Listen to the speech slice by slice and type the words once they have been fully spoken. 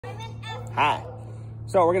Hi.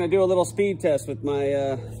 So we're gonna do a little speed test with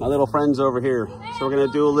my my little friends over here. So we're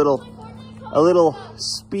gonna do a little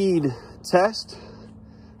speed test.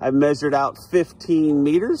 I've measured out 15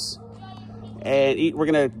 meters, and we're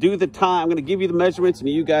gonna do the time. I'm gonna give you the measurements, and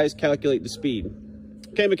you guys calculate the speed.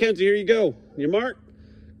 Okay, Mackenzie, here you go. Your mark,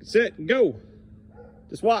 set, go.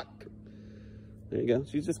 Just walk. There you go.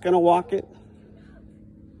 She's just gonna walk it.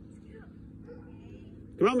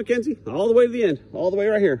 Come on, Mackenzie, all the way to the end, all the way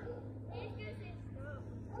right here.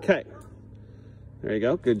 Okay, there you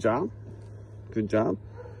go. Good job. Good job.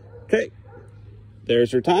 Okay,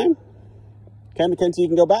 there's your time. Okay, Mackenzie, you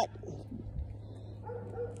can go back.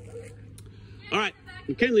 All right,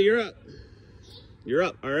 McKinley, you're up. You're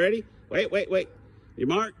up. All righty. Wait. Your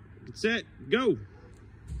mark, set, go.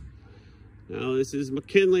 Now this is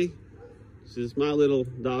McKinley. This is my little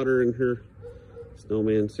daughter in her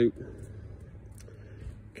snowman suit.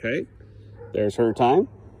 Okay, there's her time.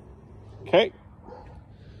 Okay.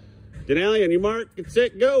 Denali, on your mark, get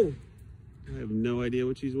set, go. I have no idea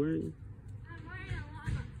what she's wearing. I'm wearing a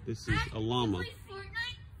llama. This is a llama. I play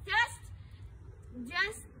Fortnite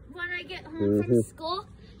just when I get home from school.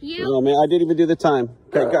 Oh man, I didn't even do the time.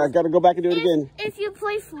 Okay, I gotta go back and do it again. If you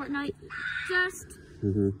play Fortnite, just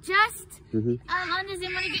on the Zoom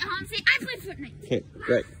when you get home, say, I play Fortnite. Okay,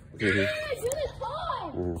 great.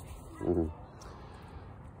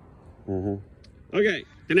 Okay,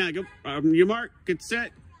 Denali, go. Your mark, get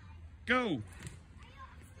set, go.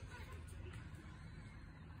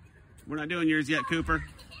 We're not doing yours yet, Cooper.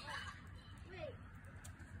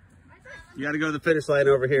 You got to go to the finish line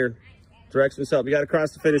over here. Directions help. You got to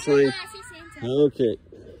cross the finish line. Okay.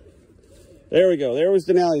 There we go. There was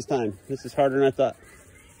Denali's time. This is harder than I thought.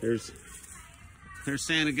 There's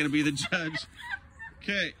Santa going to be the judge.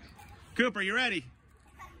 Okay. Cooper, you ready?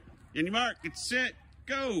 And your mark, get set,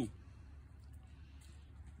 go.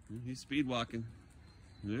 He's speed walking.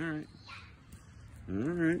 All right. All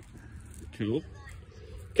right. Cool.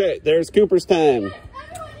 Okay, there's Cooper's time.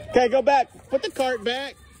 Okay, go back. Put the cart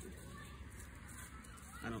back.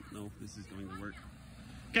 I don't know if this is going to work.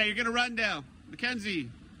 Okay, you're going to run down.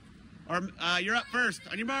 Mackenzie, or you're up first.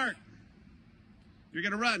 On your mark. You're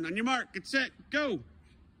going to run. On your mark, get set, go.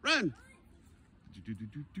 Run.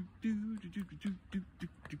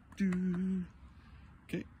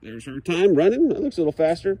 Okay, there's her time running. That looks a little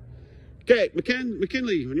faster. Okay,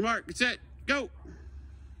 McKinley, on your mark, get set, go.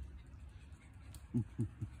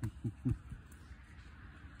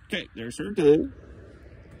 Okay, there's her time.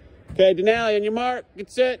 Okay, Denali, on your mark,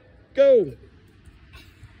 get set, go.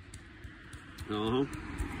 What was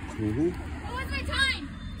my time?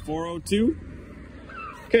 4:02.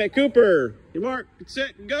 Okay, Cooper, your mark, get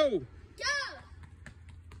set, go.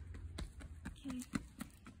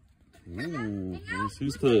 Here's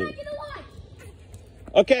whose time.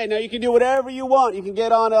 Okay, now you can do whatever you want. You can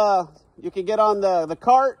get on the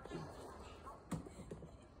cart.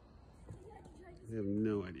 I have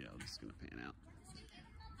no idea how this is gonna pan out.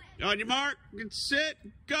 On your mark, get set,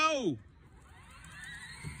 go.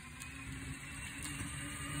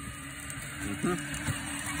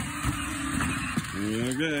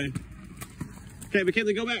 Okay. Okay,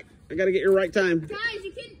 McKinley, go back. I gotta get your right time. Guys,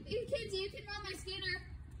 you can run my scooter.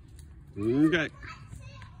 Okay.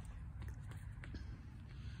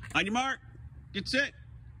 On your mark, get set,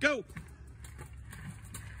 go.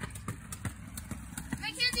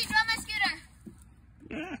 Mackenzie, run my scooter.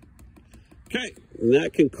 Yeah. Okay, and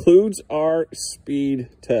that concludes our speed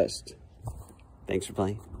test. Thanks for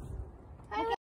playing.